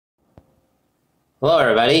Hello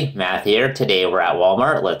everybody, Matt here. Today we're at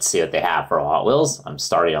Walmart. Let's see what they have for Hot Wheels. I'm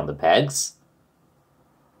starting on the pegs.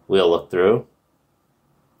 We'll look through.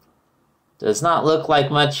 Does not look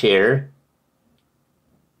like much here.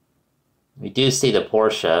 We do see the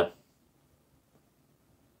Porsche,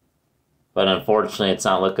 but unfortunately it's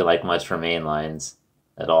not looking like much for mainlines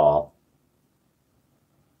at all.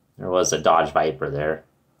 There was a Dodge Viper there.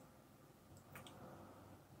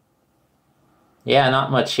 Yeah,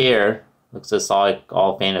 not much here. Looks just like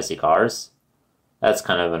all fantasy cars. That's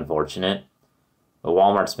kind of unfortunate. But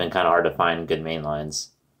Walmart's been kind of hard to find good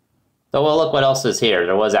mainlines. Though, well, look what else is here.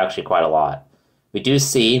 There was actually quite a lot. We do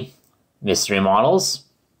see mystery models.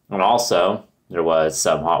 And also, there was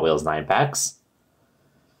some Hot Wheels 9-packs.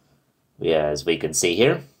 As we can see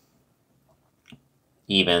here.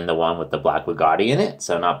 Even the one with the black Bugatti in it,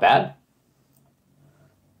 so not bad.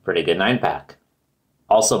 Pretty good 9-pack.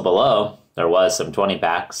 Also below, there was some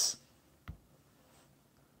 20-packs.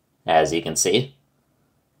 As you can see.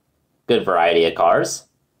 Good variety of cars.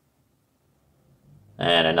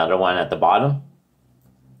 And another one at the bottom.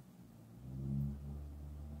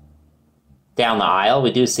 Down the aisle,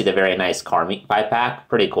 we do see the very nice car meet 5-pack.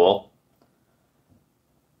 Pretty cool.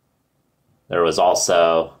 There was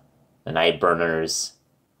also the Night Burners,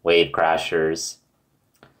 Wave Crashers.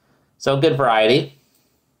 So good variety.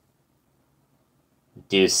 We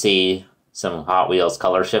do see some Hot Wheels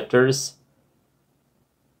color shifters.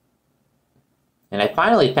 And I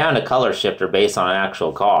finally found a color shifter based on an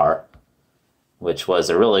actual car, which was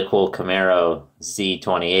a really cool Camaro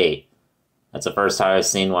Z28. That's the first time I've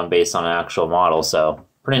seen one based on an actual model, so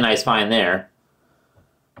pretty nice find there.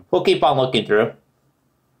 We'll keep on looking through.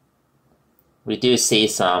 We do see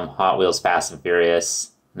some Hot Wheels Fast and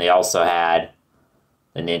Furious. They also had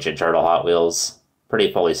the Ninja Turtle Hot Wheels,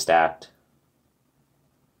 pretty fully stacked.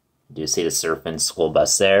 You do see the Surfing school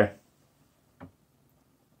bus there.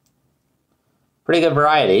 Pretty good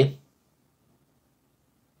variety.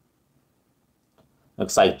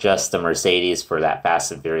 Looks like just the Mercedes for that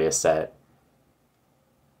Fast and Furious set.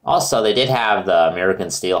 Also, they did have the American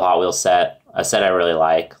Steel Hot Wheels set, a set I really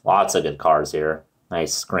like. Lots of good cars here.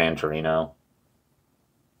 Nice Gran Torino.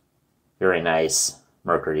 Very nice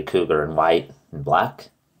Mercury Cougar in white and black.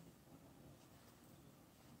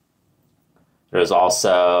 There's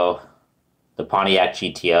also the Pontiac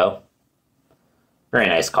GTO. Very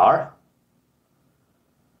nice car.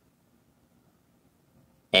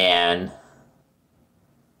 And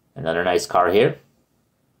another nice car here.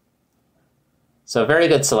 So very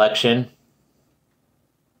good selection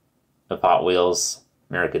of Hot Wheels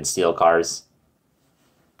American Steel cars.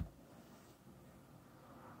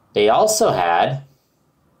 They also had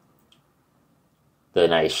the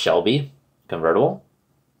nice Shelby convertible.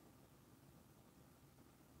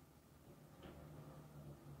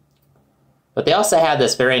 But they also had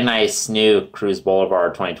this very nice new Cruise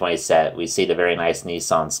Boulevard 2020 set. We see the very nice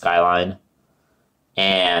Nissan Skyline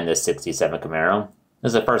and the 67 Camaro. This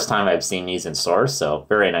is the first time I've seen these in stores, so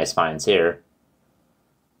very nice finds here.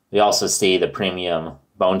 We also see the premium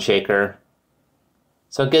Bone Shaker.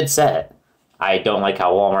 So a good set. I don't like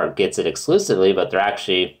how Walmart gets it exclusively, but there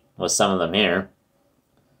actually was some of them here.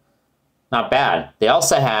 Not bad. They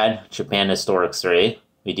also had Japan Historics 3.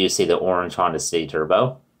 We do see the orange Honda City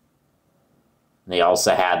Turbo. They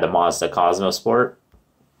also had the Mazda Cosmo Sport.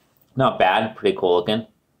 Not bad, pretty cool looking.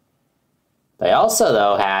 They also,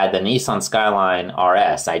 though, had the Nissan Skyline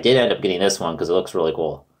RS. I did end up getting this one because it looks really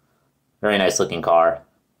cool. Very nice looking car.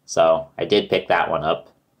 So I did pick that one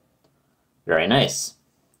up. Very nice.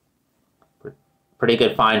 Pretty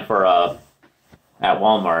good find for at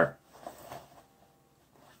Walmart.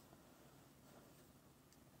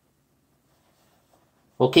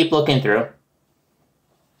 We'll keep looking through.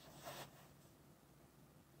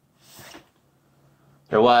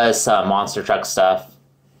 There was some monster truck stuff,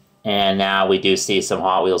 and now we do see some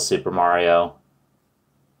Hot Wheels Super Mario.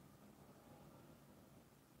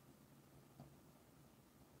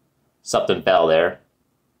 Something fell there.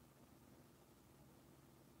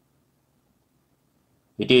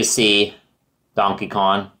 We do see Donkey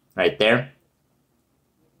Kong right there.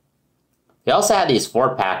 They also had these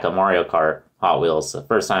 4-pack of Mario Kart Hot Wheels. The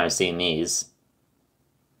first time I've seen these.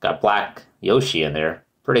 Got black Yoshi in there.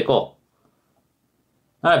 Pretty cool.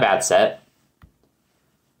 Not a bad set.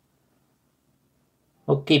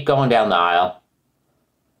 We'll keep going down the aisle.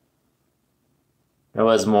 There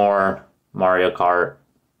was more Mario Kart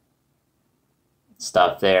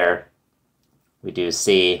stuff there. We do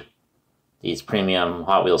see these premium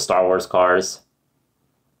Hot Wheels Star Wars cars.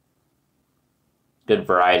 Good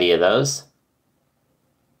variety of those.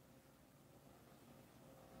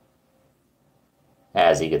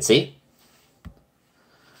 As you can see.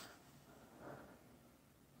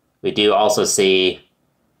 We do also see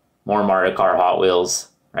more Mario Kart Hot Wheels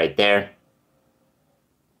right there.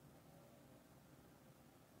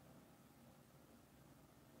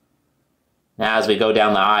 Now as we go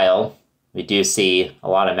down the aisle, we do see a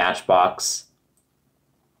lot of Matchbox.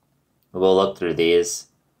 We'll look through these.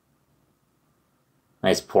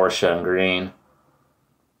 Nice Porsche in green.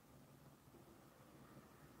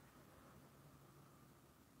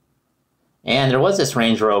 And there was this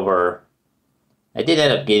Range Rover. I did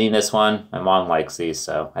end up getting this one. My mom likes these,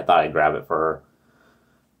 so I thought I'd grab it for her.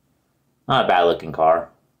 Not a bad looking car,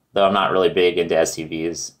 though I'm not really big into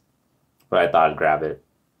SUVs, but I thought I'd grab it.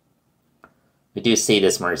 We do see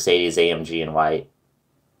this Mercedes AMG in white.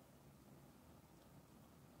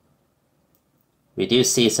 We do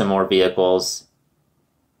see some more vehicles.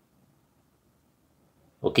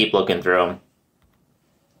 We'll keep looking through them.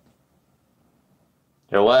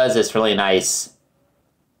 There was this really nice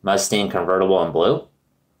Mustang convertible in blue.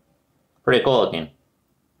 Pretty cool looking.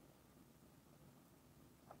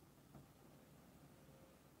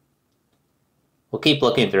 We'll keep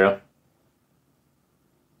looking through.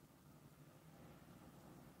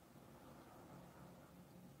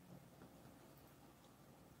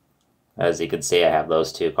 As you can see, I have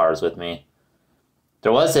those two cars with me.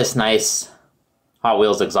 There was this nice Hot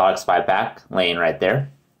Wheels Exotics 5-pack laying right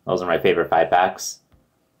there. Those are my favorite 5-packs.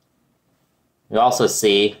 We also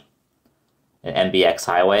see an MBX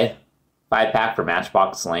Highway 5-pack for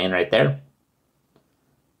Matchbox laying right there.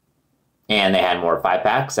 And they had more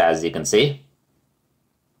 5-packs, as you can see.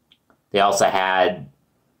 They also had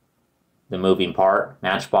the moving part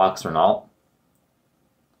Matchbox Renault.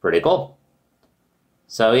 Pretty cool.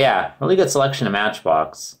 So yeah, really good selection of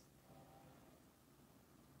Matchbox.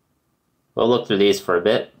 We'll look through these for a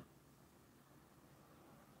bit.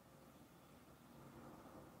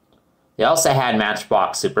 They also had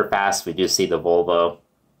Matchbox Superfast. We do see the Volvo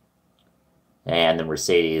and the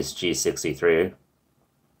Mercedes G63.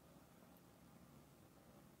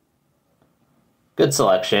 Good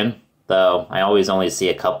selection, though I always only see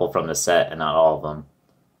a couple from the set and not all of them.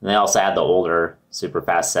 And they also had the older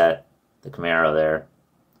Superfast set, the Camaro there.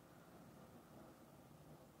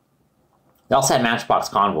 They also had Matchbox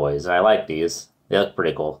Convoys, and I like these. They look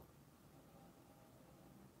pretty cool.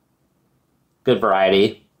 Good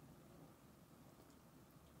variety.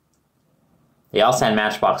 They also had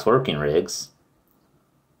Matchbox working rigs.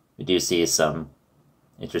 We do see some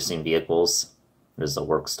interesting vehicles. There's the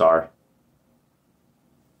Workstar.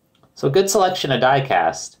 So good selection of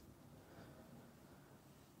diecast.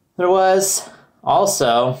 There was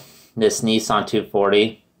also this Nissan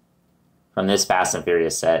 240 from this Fast and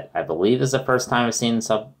Furious set. I believe is the first time I've seen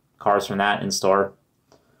some cars from that in store,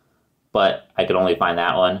 but I could only find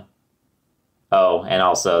that one. Oh, and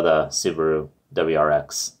also the Subaru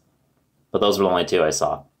WRX. But those were the only two I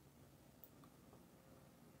saw.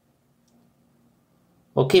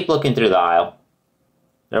 We'll keep looking through the aisle.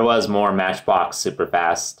 There was more Matchbox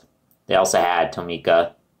Superfast. They also had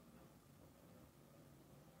Tomica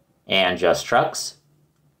and Just Trucks.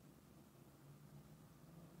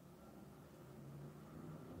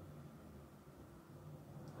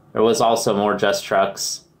 There was also more Just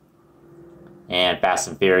Trucks and Fast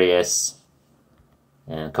and Furious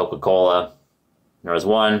and Coca-Cola. There was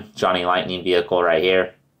one Johnny Lightning vehicle right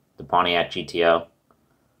here, the Pontiac GTO.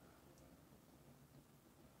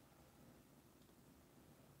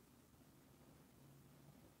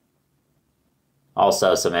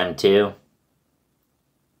 Also some M2.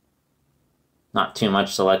 Not too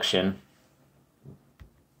much selection.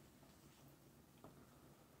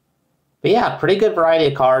 But yeah, pretty good variety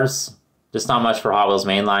of cars. Just not much for Hot Wheels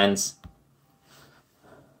mainlines.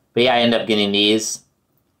 But yeah, I ended up getting these.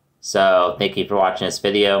 So thank you for watching this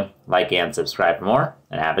video. Like and subscribe for more,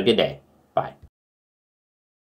 and have a good day.